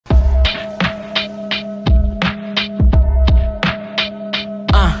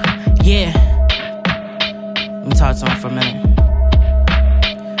AirPods on for a minute.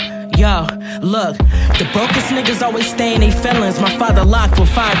 Yo, look, the brokest niggas always stay in their feelings. My father locked with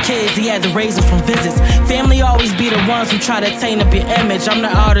 5 kids, he had to raise them from visits. Family always be the ones who try to taint up your image. I'm the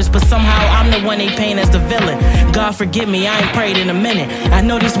artist, but somehow I'm the one they paint as the villain. God forgive me, I ain't prayed in a minute. I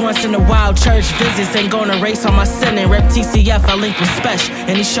know these once in a while church visits ain't gonna erase all my sinning. Rep TCF, I link with Special,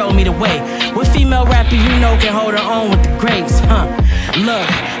 and he showed me the way. What female rapper you know can hold her own with the greats, huh? Look,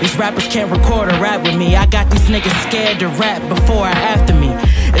 these rappers can't record or rap with me. I got these niggas scared to rap before or after me.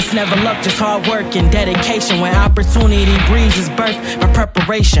 It's never luck, just hard work and dedication. When opportunity breeds its birth, my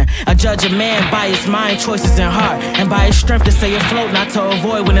preparation. I judge a man by his mind, choices, and heart, and by his strength to stay afloat, not to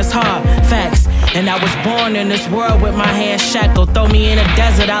avoid when it's hard. Facts. And I was born in this world with my hands shackled. Throw me in a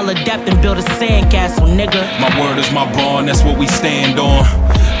desert, I'll adapt and build a sandcastle, nigga. My word is my bond, that's what we stand on.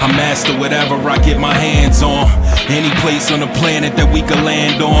 I master whatever I get my hands on. Any place on the planet that we could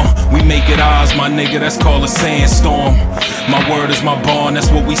land on, we make it ours, my nigga, that's called a sandstorm. My word is my bond, that's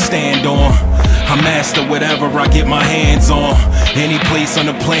what we stand on. I master whatever I get my hands on. Any place on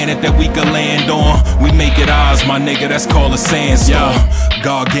the planet that we could land on, we make it ours, my nigga, that's called a sandstorm.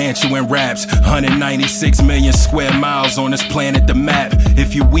 Gargantuan raps, 196 million square miles on this planet, the map.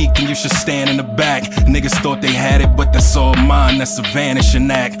 If you weak, then you should stand in the back. Niggas thought they had it, but that's all mine, that's a vanishing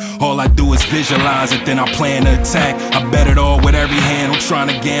act. All I do is visualize it, then I plan to attack. I bet it all with every hand, I'm trying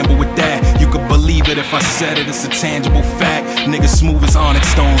to gamble with that. You could believe it if I said it, it's a tangible fact. Niggas smooth as onyx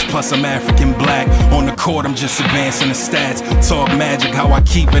stones, plus I'm African black. On the court, I'm just advancing the stats. Talk magic, how I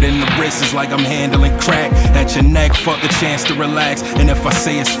keep it in the wrist is like I'm handling crack. At your neck, fuck a chance to relax. And if I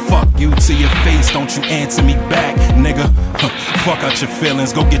say it's fuck you to your face, don't you answer me back, nigga. Fuck out your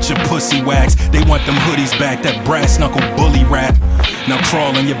feelings, go get your pussy waxed. They want them hoodies back, that brass knuckle bully rap. Now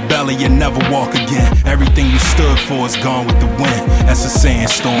crawl in your belly and never walk again. Everything you stood for is gone with the wind. That's a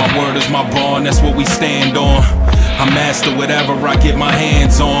sandstorm. My word is my bond, that's what we stand on. I master whatever I get my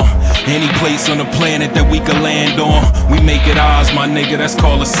hands on. Any place on the planet that we could land on, we make it ours, my nigga, that's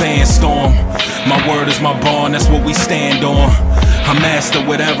called a sandstorm. My word is my bond, that's what we stand on. I master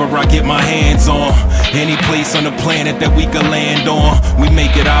whatever I get my hands on. Any place on the planet that we could land on, we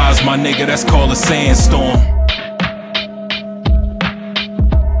make it ours, my nigga, that's called a sandstorm.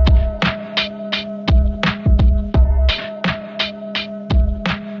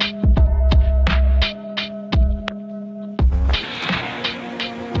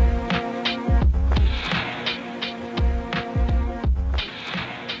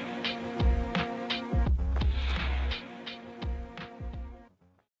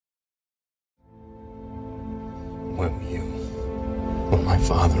 Where were you when my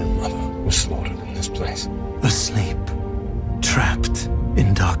father and mother were slaughtered in this place? Asleep, trapped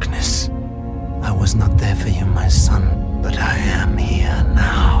in darkness. I was not there for you, my son, but I am here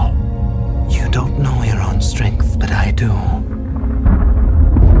now. You don't know your own strength, but I do.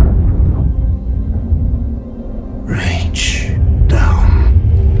 Reach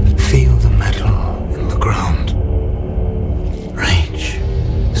down, feel the metal in the ground. Reach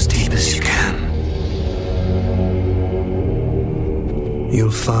as deep as you can. You'll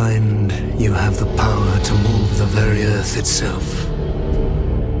find you have the power to move the very earth itself.